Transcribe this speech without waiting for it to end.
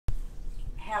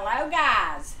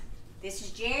This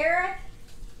is Jared,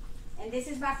 and this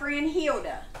is my friend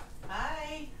Hilda.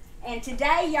 Hi. And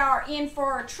today y'all are in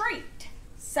for a treat.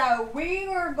 So we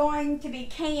are going to be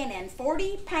canning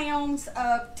 40 pounds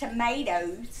of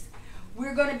tomatoes.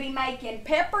 We're going to be making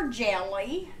pepper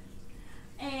jelly,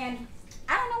 and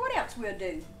I don't know what else we'll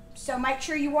do. So make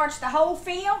sure you watch the whole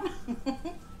film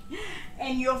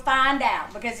and you'll find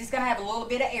out, because it's going to have a little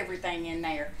bit of everything in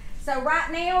there. So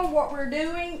right now what we're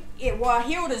doing, what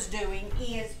Hilda's doing,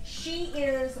 is she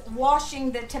is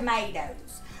washing the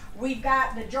tomatoes. We've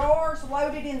got the jars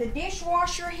loaded in the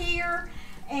dishwasher here,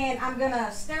 and I'm going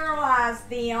to sterilize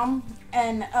them,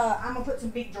 and I'm going to put some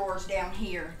big jars down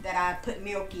here that I put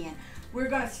milk in. We're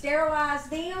going to sterilize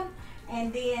them,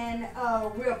 and then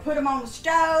we'll put them on the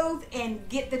stove and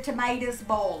get the tomatoes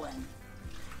boiling.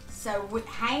 So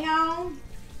hang on,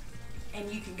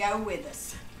 and you can go with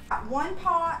us. Got 1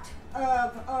 pot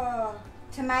of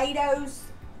tomatoes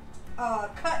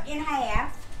cut in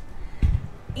half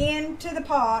into the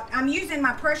pot. I'm using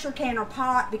my pressure canner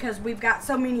pot because we've got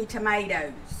so many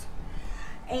tomatoes.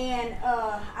 And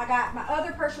I got my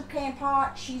other pressure can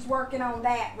pot. She's working on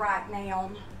that right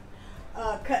now,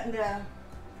 cutting the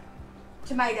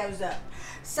tomatoes up.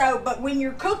 So, but when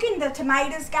you're cooking the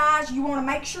tomatoes, guys, you want to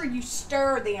make sure you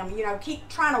stir them. You know, keep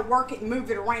trying to work it and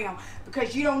move it around,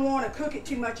 because you don't want to cook it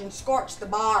too much and scorch the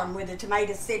bottom with the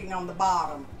tomatoes sitting on the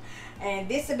bottom. And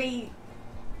this will be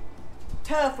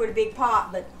tough with a big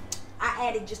pot, but I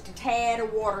added just a tad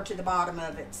of water to the bottom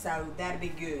of it, so that'll be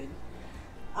good.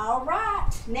 All right,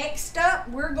 next up,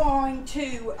 we're going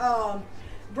to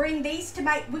bring these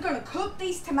tomatoes. We're going to cook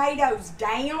these tomatoes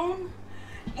down,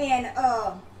 and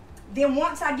then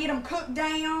once I get them cooked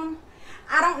down,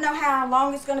 I don't know how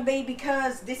long it's going to be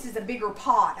because this is a bigger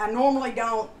pot. I normally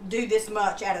don't do this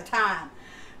much at a time.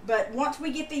 But once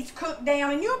we get these cooked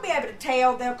down, and you'll be able to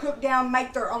tell they'll cook down,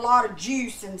 make a lot of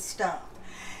juice and stuff.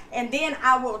 And then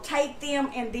I will take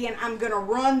them, and then I'm going to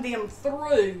run them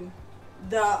through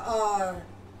the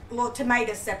little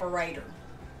tomato separator.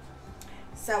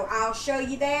 So I'll show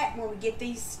you that when we get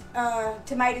these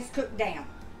tomatoes cooked down.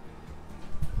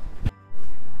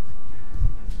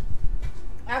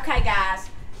 Okay, guys,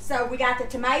 so we got the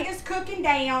tomatoes cooking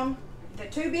down, the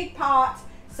 2 big pots.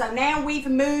 So now we've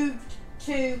moved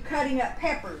to cutting up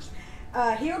peppers.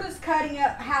 Hilda's cutting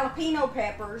up jalapeno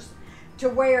peppers to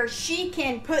where she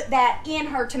can put that in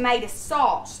her tomato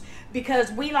sauce,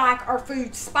 because we like our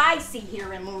food spicy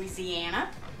here in Louisiana.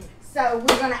 So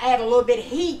we're going to add a little bit of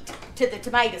heat to the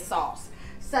tomato sauce.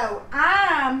 So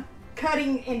I'm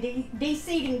cutting and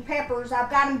de-seeding peppers. I've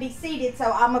got them de-seeded, so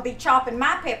I'm going to be chopping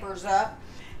my peppers up,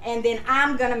 and then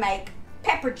I'm going to make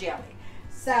pepper jelly.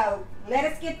 So let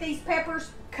us get these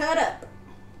peppers cut up.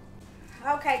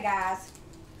 Okay, guys,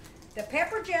 the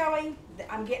pepper jelly,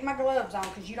 I'm getting my gloves on,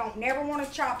 because you don't never want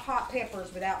to chop hot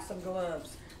peppers without some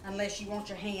gloves unless you want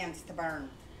your hands to burn.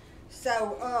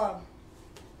 So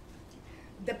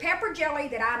the pepper jelly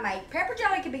that I make, pepper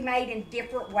jelly can be made in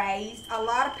different ways. A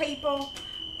lot of people,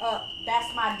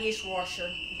 that's my dishwasher.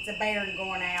 It's a Baron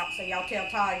going out, so y'all tell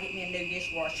Todd to get me a new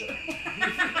dishwasher.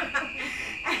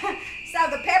 So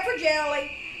the pepper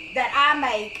jelly that I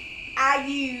make, I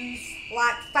use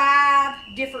like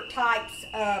 5 different types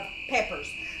of peppers.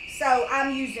 So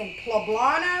I'm using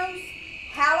poblanos,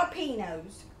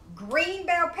 jalapeños, green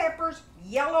bell peppers,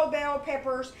 yellow bell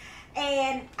peppers,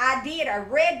 and I did a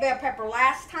red bell pepper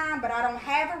last time, but I don't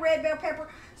have a red bell pepper,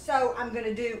 so I'm going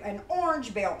to do an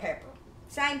orange bell pepper.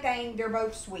 Same thing, they're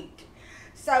both sweet.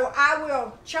 So I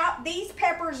will chop these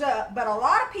peppers up, but a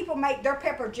lot of people make their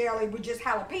pepper jelly with just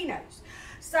jalapenos.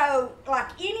 So like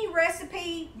any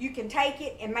recipe, you can take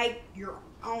it and make your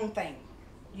own thing.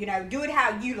 You know, do it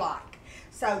how you like.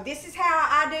 So this is how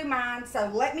I do mine. So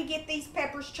let me get these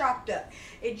peppers chopped up.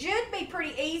 It should be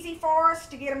pretty easy for us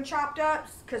to get them chopped up,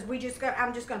 because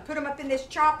I'm just going to put them up in this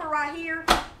chopper right here,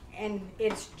 and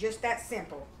it's just that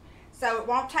simple. So it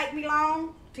won't take me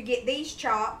long to get these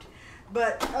chopped,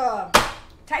 but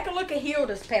take a look at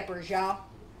Hilda's peppers, y'all.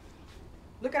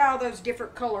 Look at all those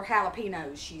different color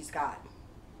jalapenos she's got.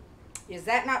 Is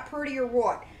that not pretty or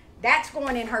what? That's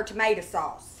going in her tomato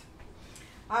sauce.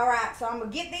 All right, so I'm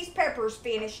going to get these peppers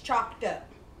finished, chopped up.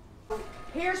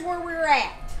 Here's where we're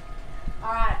at.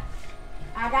 All right,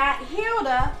 I got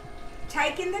Hilda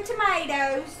taking the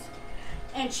tomatoes,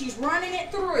 and she's running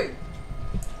it through.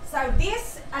 So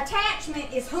this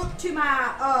attachment is hooked to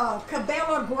my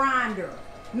Cabela grinder,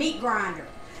 meat grinder.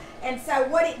 And so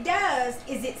what it does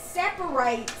is it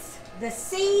separates the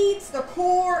seeds, the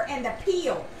core, and the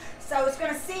peel. So it's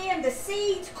going to send the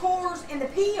seeds, cores, and the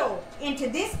peel into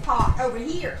this pot over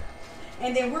here.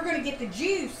 And then we're going to get the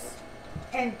juice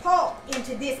and pulp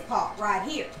into this pot right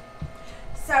here.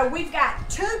 So we've got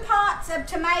 2 pots of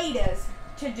tomatoes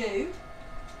to do.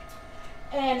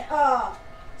 And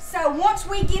so once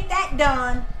we get that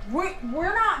done,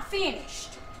 we're not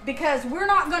finished, because we're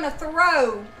not going to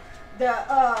throw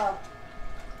the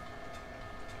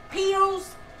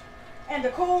peels and the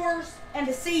cores and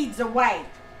the seeds away.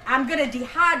 I'm going to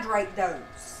dehydrate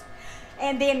those.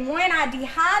 And then when I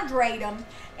dehydrate them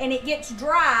and it gets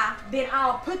dry, then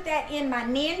I'll put that in my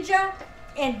Ninja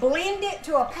and blend it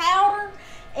to a powder.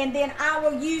 And then I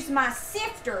will use my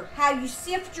sifter, how you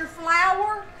sift your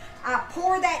flour. I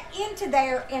pour that into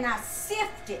there and I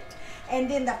sift it. And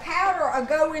then the powder will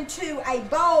go into a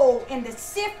bowl and the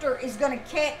sifter is going to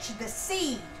catch the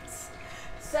seeds.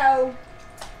 So,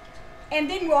 and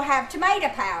then we'll have tomato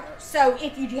powder. So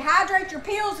if you dehydrate your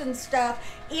peels and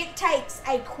stuff, it takes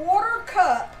a 1/4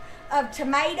 cup of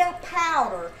tomato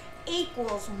powder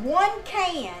equals 1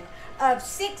 can of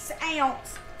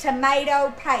 6-ounce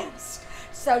tomato paste.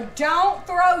 So don't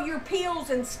throw your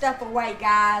peels and stuff away,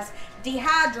 guys.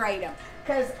 Dehydrate them,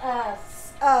 because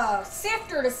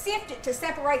sifter to sift it to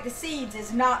separate the seeds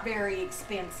is not very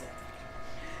expensive.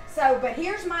 So, but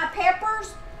here's my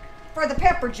peppers for the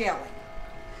pepper jelly.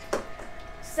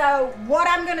 So what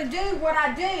I'm going to do, what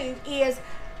I do is,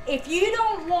 if you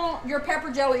don't want your pepper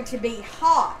jelly to be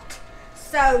hot,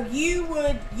 so you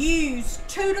would use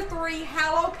 2 to 3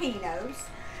 jalapeños.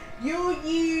 You'll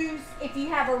use, if you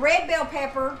have a red bell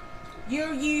pepper,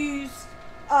 you'll use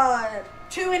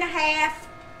 2.5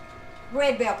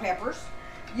 red bell peppers.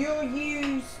 You'll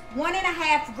use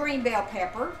 1.5 green bell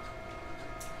pepper.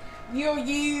 You'll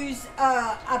use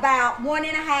about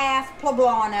 1.5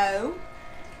 poblano.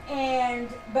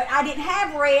 But I didn't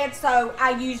have red, so I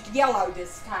used yellow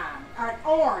this time, or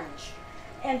orange.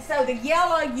 And so the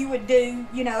yellow you would do,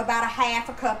 you know, about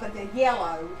 1/2 cup of the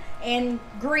yellow, and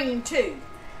green too.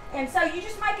 And so you're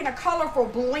just making a colorful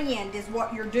blend is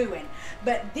what you're doing.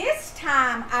 But this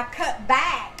time I cut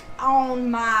back on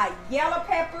my yellow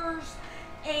peppers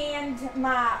and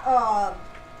my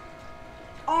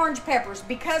orange peppers,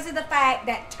 because of the fact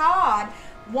that Todd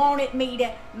wanted me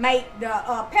to make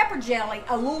the pepper jelly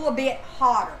a little bit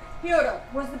hotter. Hilda,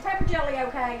 was the pepper jelly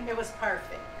okay? It was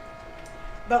perfect.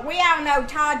 But we all know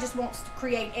Todd just wants to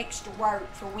create extra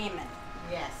work for women.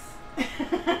 Yes.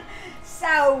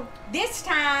 So this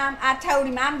time I told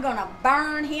him I'm going to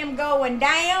burn him going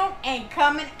down and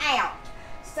coming out.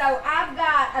 So I've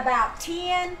got about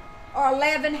 10 or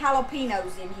 11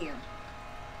 jalapenos in here.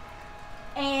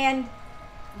 And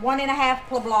 1.5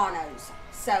 poblanos.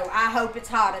 So I hope it's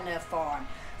hot enough for him.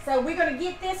 So we're going to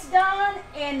get this done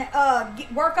and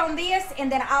work on this,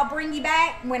 and then I'll bring you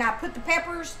back when I put the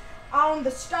peppers on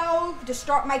the stove to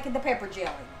start making the pepper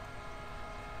jelly.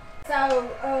 So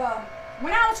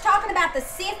when I was talking about the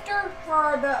sifter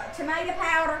for the tomato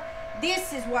powder,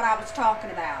 this is what I was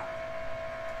talking about.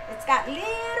 It's got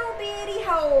little bitty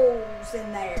holes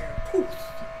in there. Poof.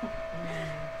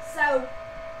 So,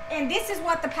 and this is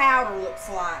what the powder looks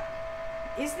like.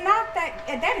 It's not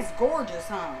that is gorgeous,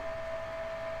 huh?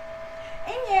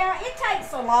 And yeah, it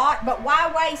takes a lot, but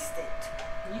why waste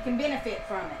it? You can benefit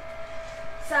from it.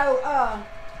 So,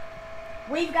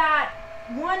 we've got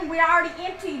one, we already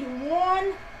emptied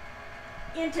one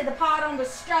into the pot on the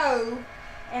stove,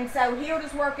 and so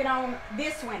Hilda's working on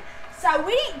this one. So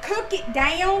we didn't cook it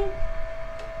down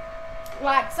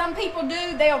like some people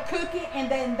do. They'll cook it and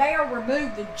then they'll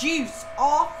remove the juice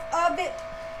off of it.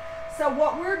 So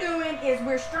what we're doing is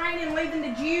we're straining, leaving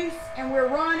the juice, and we're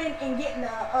running and getting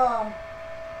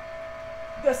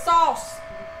the sauce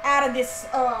out of this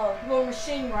little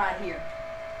machine right here.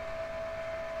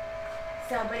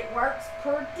 So, but it works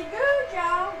pretty good,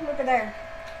 y'all. Look at there.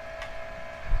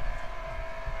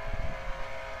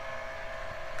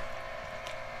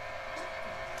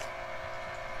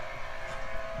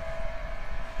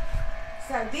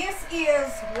 So this is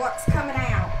what's coming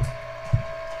out.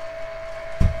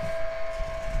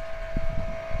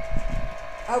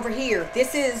 Over here,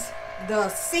 this is the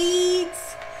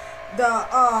seeds,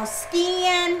 the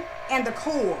skin, and the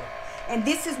core. And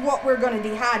this is what we're going to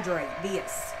dehydrate,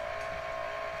 this.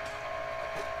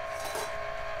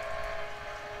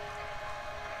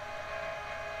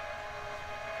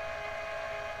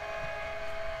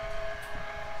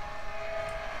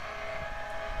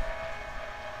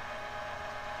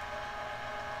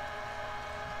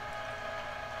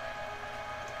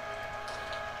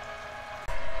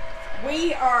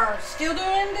 We are still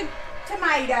doing the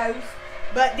tomatoes,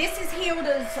 but this is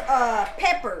Hilda's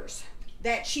peppers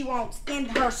that she wants in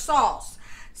her sauce.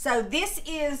 So this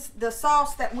is the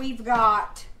sauce that we've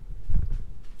got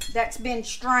that's been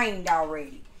strained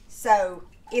already. So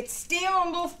it's still a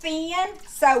little thin,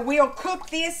 so we'll cook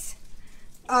this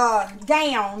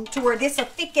down to where this will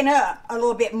thicken up a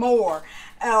little bit more.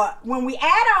 When we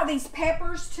add all these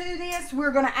peppers to this,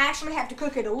 we're going to actually have to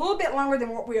cook it a little bit longer than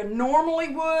what we normally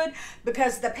would,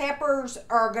 because the peppers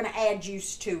are going to add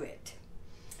juice to it.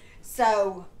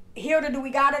 So, Hilda, do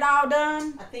we got it all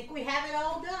done? I think we have it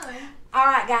all done. All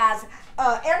right, guys.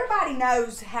 Everybody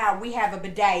knows how we have a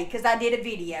bidet, because I did a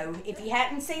video. If you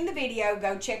hadn't seen the video,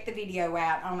 go check the video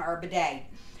out on our bidet.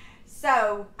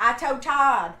 So I told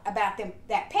Todd about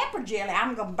that pepper jelly.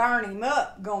 I'm going to burn him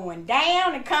up, going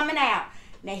down and coming out.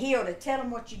 Now, Hilda, tell him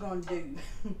what you're going to do.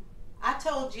 I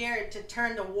told Jared to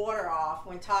turn the water off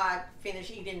when Todd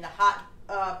finished eating the hot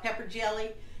pepper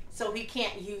jelly, so he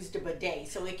can't use the bidet,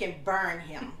 so it can burn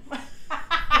him.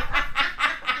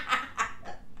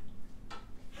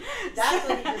 That's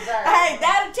what he deserves. Hey,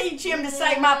 that'll teach him to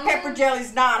say my pepper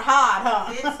jelly's not hot,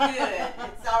 huh? It's good.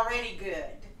 It's already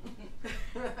good.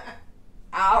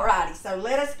 Alrighty, so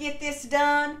let us get this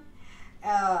done,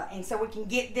 and so we can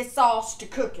get this sauce to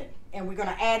cooking. And we're going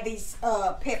to add these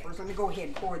peppers. Let me go ahead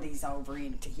and pour these over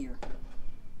into here.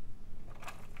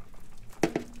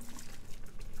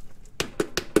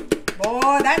 Boy,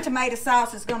 that tomato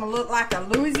sauce is going to look like a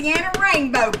Louisiana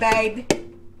rainbow, baby.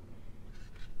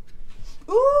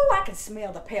 Ooh, I can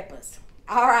smell the peppers.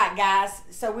 All right, guys.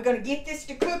 So we're going to get this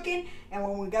to cooking, and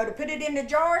when we go to put it in the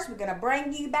jars, we're going to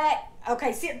bring you back.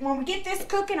 Okay, see, when we get this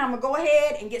cooking, I'm going to go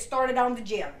ahead and get started on the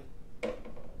jelly.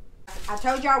 I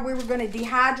told y'all we were going to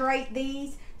dehydrate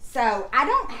these. So I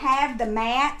don't have the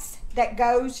mats that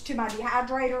goes to my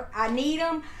dehydrator. I need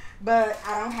them, but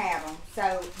I don't have them.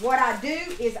 So what I do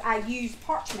is I use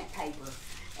parchment paper.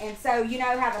 And so you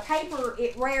know how the paper,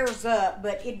 it wears up,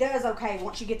 but it does okay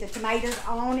once you get the tomatoes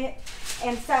on it.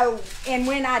 And so, and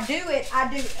when I do it,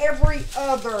 I do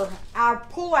I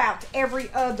pull out every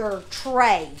other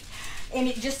tray. And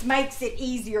it just makes it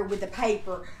easier with the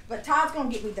paper. But Todd's going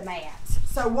to get me the mats.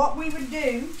 So what we would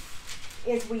do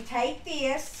is we take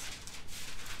this.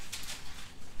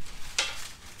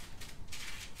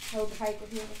 Hold the paper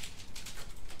here.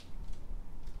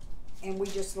 And we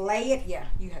just lay it. Yeah,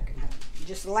 you can hold it.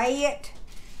 Just lay it.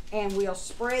 And we'll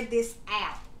spread this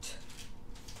out.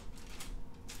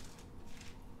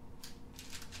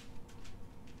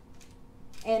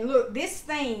 And look, this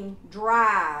thing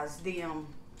dries them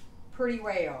pretty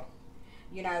well.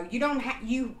 You know,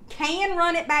 you can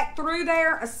run it back through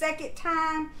there a second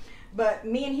time, but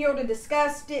me and Hilda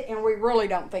discussed it, and we really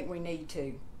don't think we need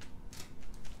to.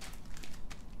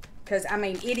 Because, I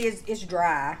mean, it's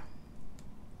dry.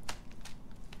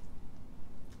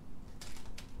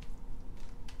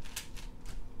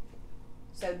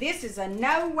 So this is a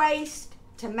no-waste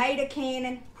tomato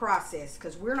canning process,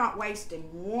 because we're not wasting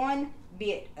one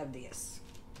bit of this.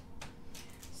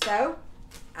 So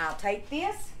I'll take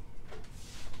this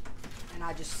and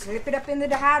I just slip it up in the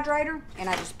dehydrator, and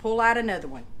I just pull out another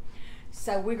one.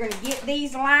 So we're going to get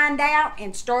these lined out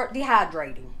and start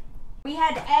dehydrating. We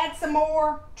had to add some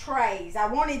more trays. I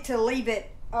wanted to leave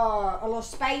it a little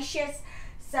spacious,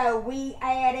 so we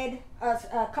added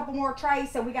a couple more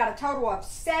trays. So we got a total of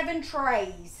 7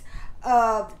 trays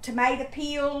of tomato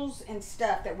peels and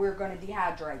stuff that we're going to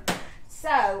dehydrate.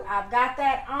 So I've got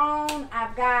that on.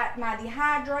 I've got my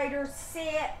dehydrator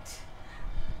set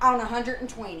on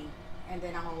 120, and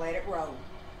then I'm going to let it roll.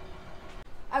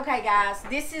 Okay, guys,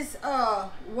 this is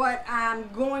what I'm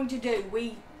going to do.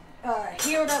 We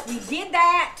healed up. We did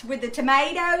that with the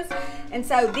tomatoes, and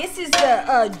so this is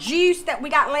the juice that we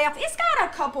got left. It's got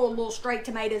a couple of little straight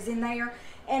tomatoes in there,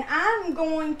 and I'm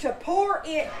going to pour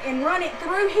it and run it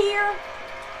through here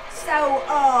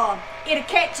so it'll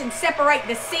catch and separate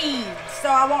the seeds, so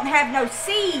I won't have no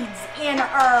seeds in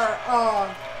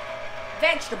our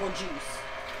vegetable juice.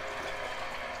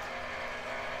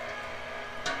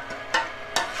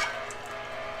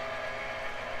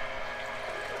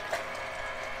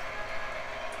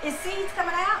 Is seeds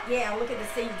coming out? Yeah, look at the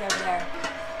seeds over there.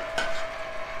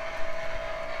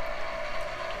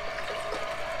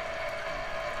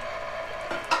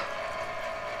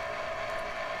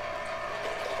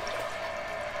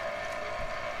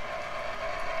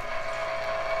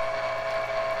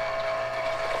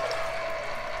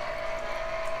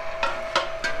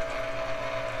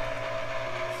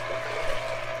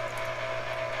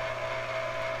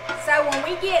 So when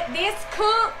we get this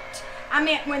cooked,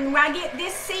 when I get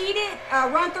this seeded,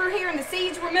 run through here and the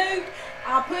seeds removed,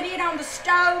 I'll put it on the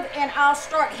stove and I'll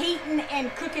start heating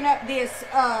and cooking up this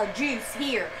juice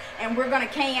here. And we're going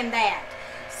to can that.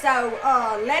 So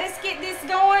let us get this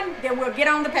going, then we'll get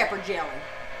on the pepper jelly.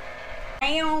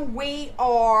 Now we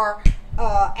are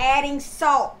adding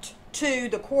salt to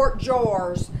the quart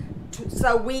jars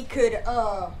so we could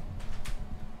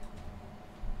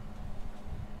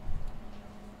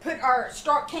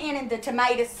start canning the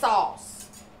tomato sauce.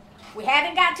 We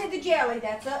haven't got to the jelly,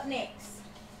 that's up next.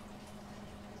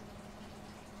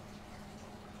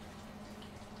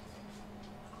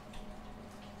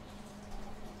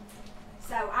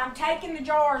 So I'm taking the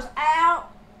jars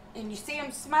out, and you see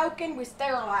them smoking. We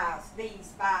sterilize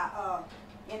these by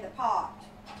in the pot.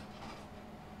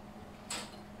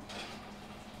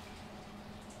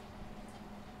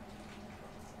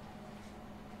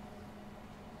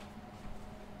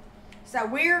 So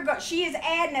she is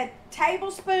adding a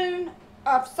tablespoon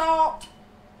of salt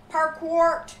per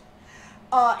quart,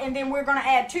 and then we're going to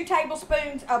add 2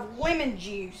 tablespoons of lemon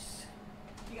juice.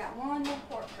 You got 1 more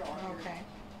quart jar. Okay.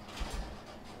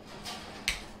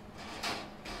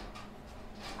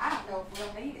 I don't know if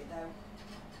we'll need it though.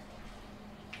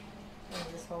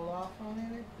 Just hold off on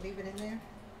it. Leave it in there.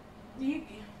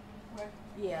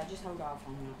 Yeah, just hold off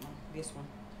on that one. This one.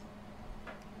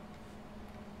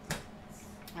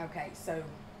 Okay, so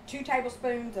 2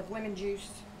 tablespoons of lemon juice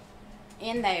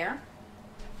in there.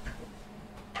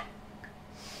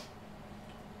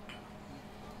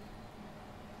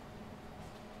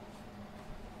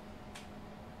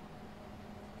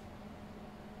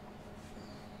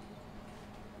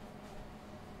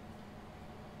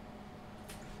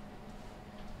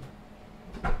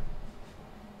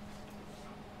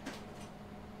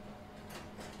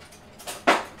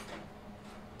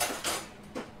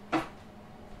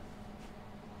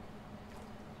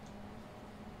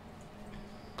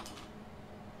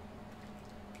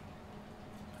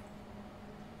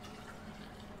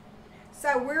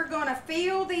 So we're going to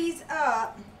fill these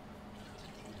up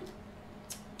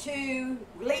to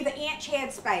leave an inch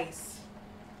head space.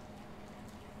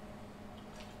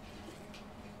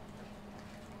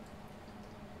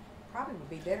 Probably would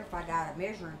be better if I got a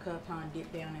measuring cup and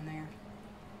dip down in there.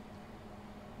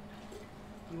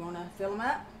 You want to fill them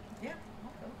up? Yeah.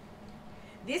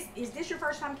 Okay. Is this your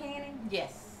first time canning?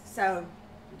 Yes. So,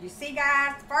 you see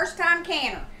guys, first time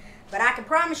canner. But I can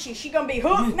promise you, she's going to be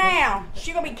hooked now.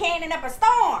 She's going to be canning up a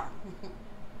storm.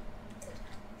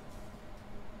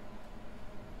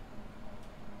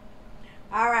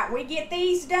 All right, we get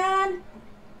these done.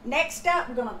 Next up,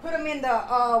 we're going to put them in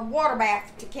the water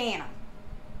bath to can them.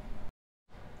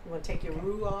 You want to take your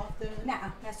roux off then? Nuh-uh,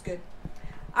 that's good.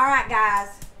 All right,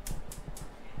 guys.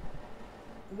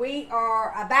 We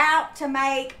are about to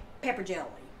make pepper jelly.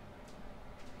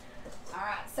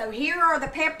 Alright, so here are the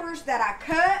peppers that I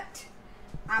cut.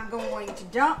 I'm going to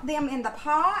dump them in the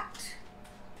pot.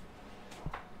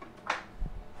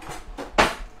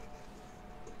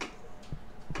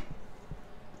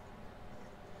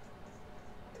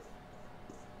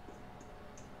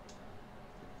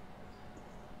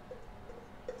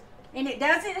 And it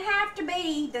doesn't have to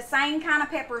be the same kind of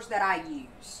peppers that I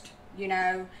used. You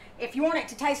know, if you want it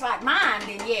to taste like mine,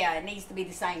 then yeah, it needs to be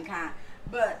the same kind.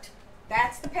 But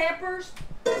that's the peppers.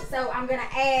 So I'm going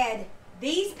to add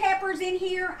these peppers in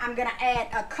here. I'm going to add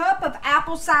a cup of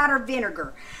apple cider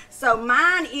vinegar. So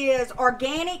mine is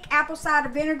organic apple cider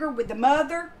vinegar with the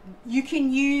mother. You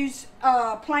can use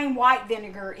plain white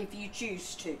vinegar if you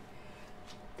choose to.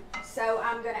 So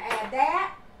I'm going to add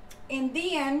that. And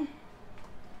then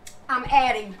I'm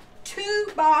adding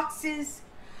 2 boxes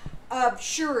of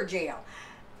sugar gel.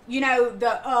 You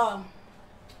know,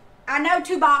 I know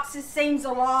 2 boxes seems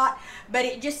a lot, but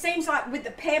it just seems like with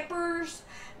the peppers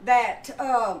that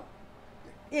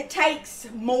it takes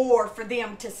more for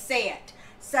them to set.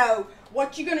 So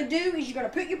what you're going to do is you're going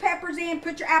to put your peppers in,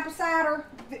 put your apple cider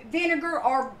vinegar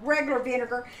or regular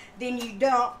vinegar, then you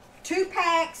dump 2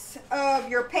 packs of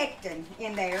your pectin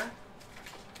in there.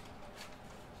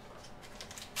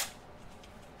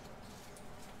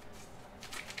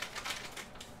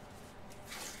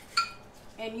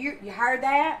 And you heard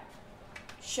that?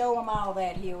 Show them all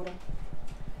that, Hilda.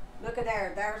 Look at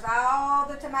there. There's all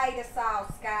the tomato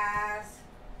sauce, guys.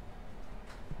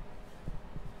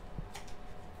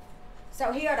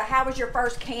 So, Hilda, how was your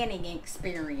first canning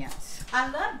experience? I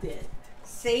loved it.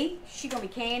 See? She's going to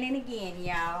be canning again,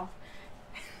 y'all.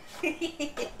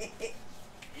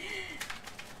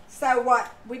 So,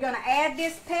 what? We're going to add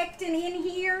this pectin in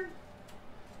here.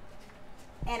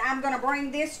 And I'm going to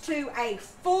bring this to a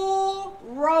full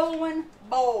rolling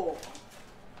boil.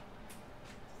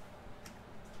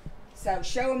 So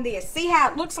show them this. See how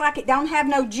it looks like it don't have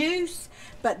no juice?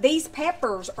 But these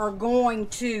peppers are going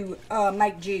to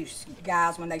make juice,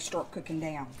 guys, when they start cooking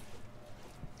down.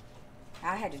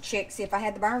 I had to check, see if I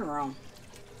had the burner on.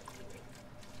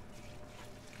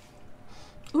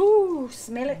 Ooh,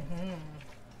 smell it?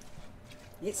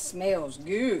 Mm-hmm. It smells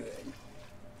good.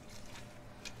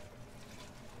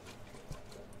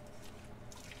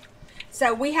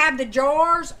 So we have the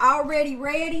jars already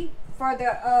ready for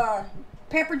the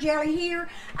pepper jelly here.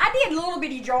 I did little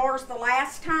bitty jars the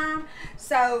last time,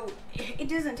 so it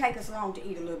doesn't take us long to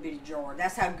eat a little bitty jar.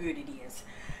 That's how good it is.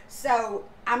 So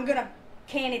I'm gonna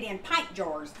can it in pint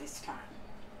jars this time.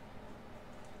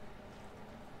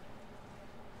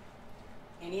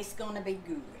 And it's gonna be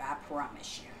good, I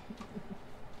promise you.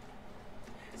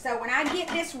 So when I get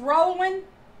this rolling,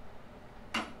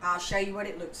 I'll show you what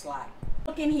it looks like.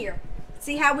 Look in here.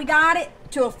 See how we got it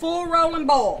to a full rolling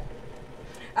boil.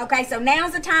 Okay, so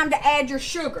now's the time to add your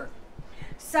sugar.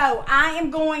 So I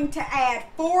am going to add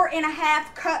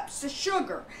 4.5 cups of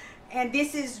sugar. And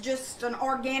this is just an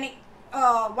organic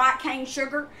white cane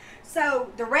sugar.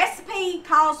 So the recipe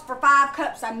calls for 5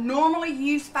 cups. I normally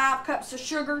use 5 cups of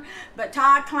sugar, but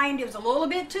Todd claimed it was a little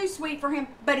bit too sweet for him,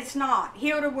 but it's not.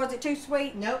 Hilda, was it too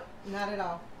sweet? Nope, not at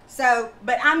all. So,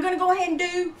 but I'm going to go ahead and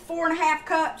do 4.5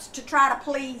 cups to try to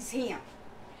please him.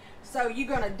 So you're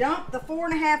going to dump the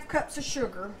 4.5 cups of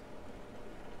sugar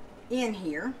in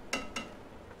here.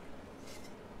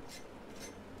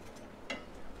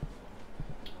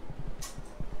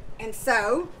 And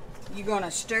so you're going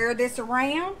to stir this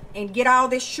around and get all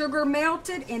this sugar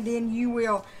melted, and then you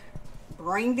will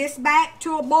bring this back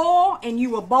to a boil, and you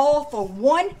will boil for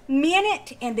 1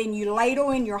 minute, and then you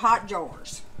ladle in your hot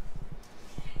jars.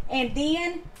 And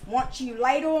then once you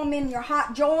ladle them in your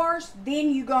hot jars,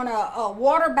 then you're gonna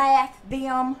water bath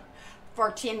them for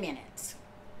 10 minutes.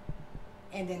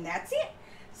 And then that's it.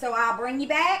 So I'll bring you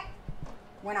back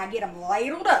when I get them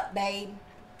ladled up, babe.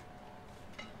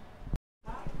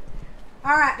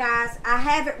 All right, guys, I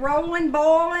have it rolling,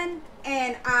 boiling,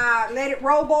 and I let it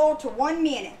roll boil to 1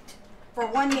 minute, for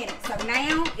 1 minute. So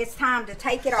now it's time to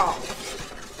take it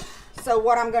off. So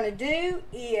what I'm gonna do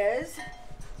is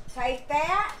take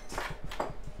that,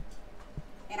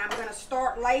 and I'm going to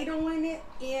start ladling it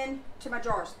into my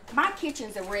jars. My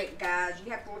kitchen's a wreck, guys.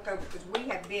 You have to look over because we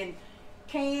have been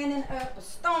canning up a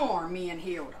storm, me and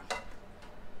Hilda.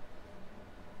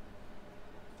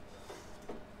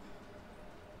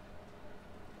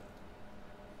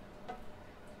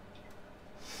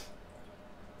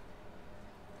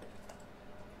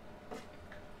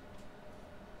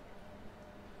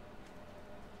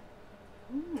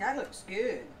 That looks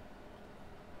good.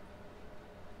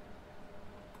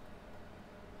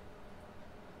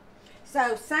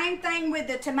 So same thing with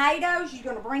the tomatoes. You're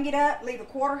going to bring it up, leave a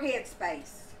 1/4 head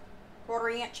space.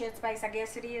 1/4 inch head space, I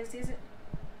guess it is it?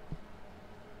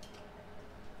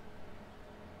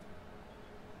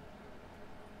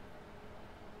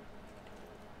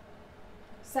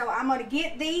 So I'm going to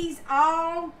get these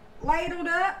all ladled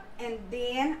up, and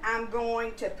then I'm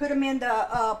going to put them in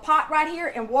the pot right here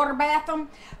and water bath them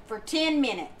for 10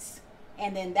 minutes.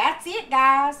 And then that's it,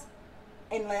 guys,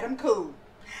 and let them cool.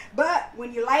 But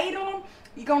when you ladle them,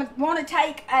 you're going to want to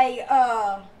take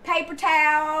a paper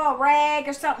towel, a rag,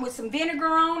 or something with some vinegar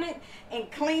on it and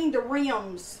clean the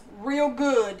rims real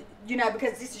good, you know,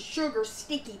 because this is sugar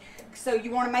sticky. So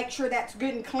you want to make sure that's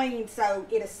good and clean so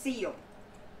it'll seal.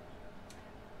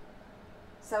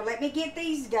 So let me get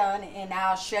these done and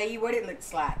I'll show you what it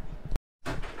looks like.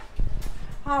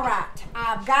 All right,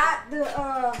 I've got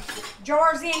the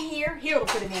jars in here. He'll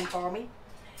put them in for me.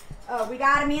 We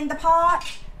got them in the pot.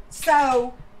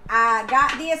 So I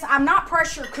got this. I'm not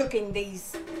pressure cooking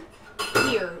these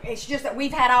here. It's just that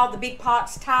we've had all the big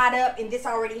pots tied up and this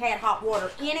already had hot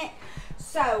water in it.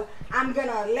 So I'm going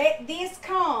to let this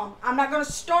come. I'm not going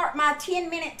to start my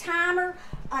 10-minute timer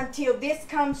until this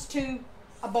comes to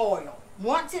a boil.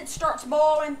 Once it starts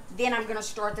boiling, then I'm going to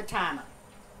start the timer.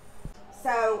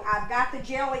 So I've got the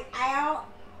jelly out.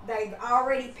 They've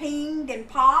already pinged and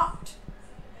popped.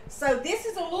 So this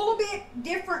is a little bit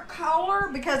different color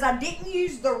because I didn't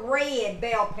use the red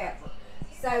bell pepper.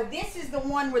 So this is the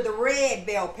one with the red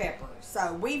bell pepper.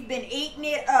 So we've been eating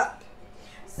it up.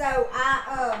 So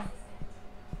I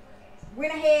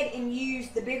went ahead and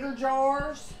used the bigger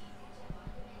jars.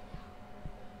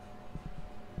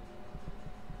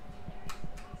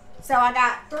 So I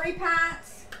got 3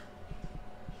 pints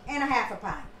and a 1/2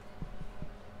 pint.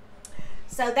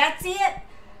 So that's it.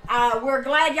 We're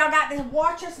glad y'all got to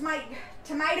watch us make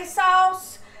tomato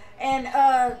sauce and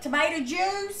tomato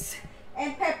juice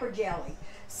and pepper jelly.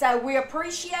 So we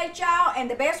appreciate y'all, and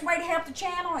the best way to help the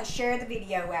channel is share the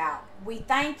video out. We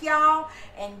thank y'all,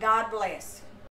 and God bless.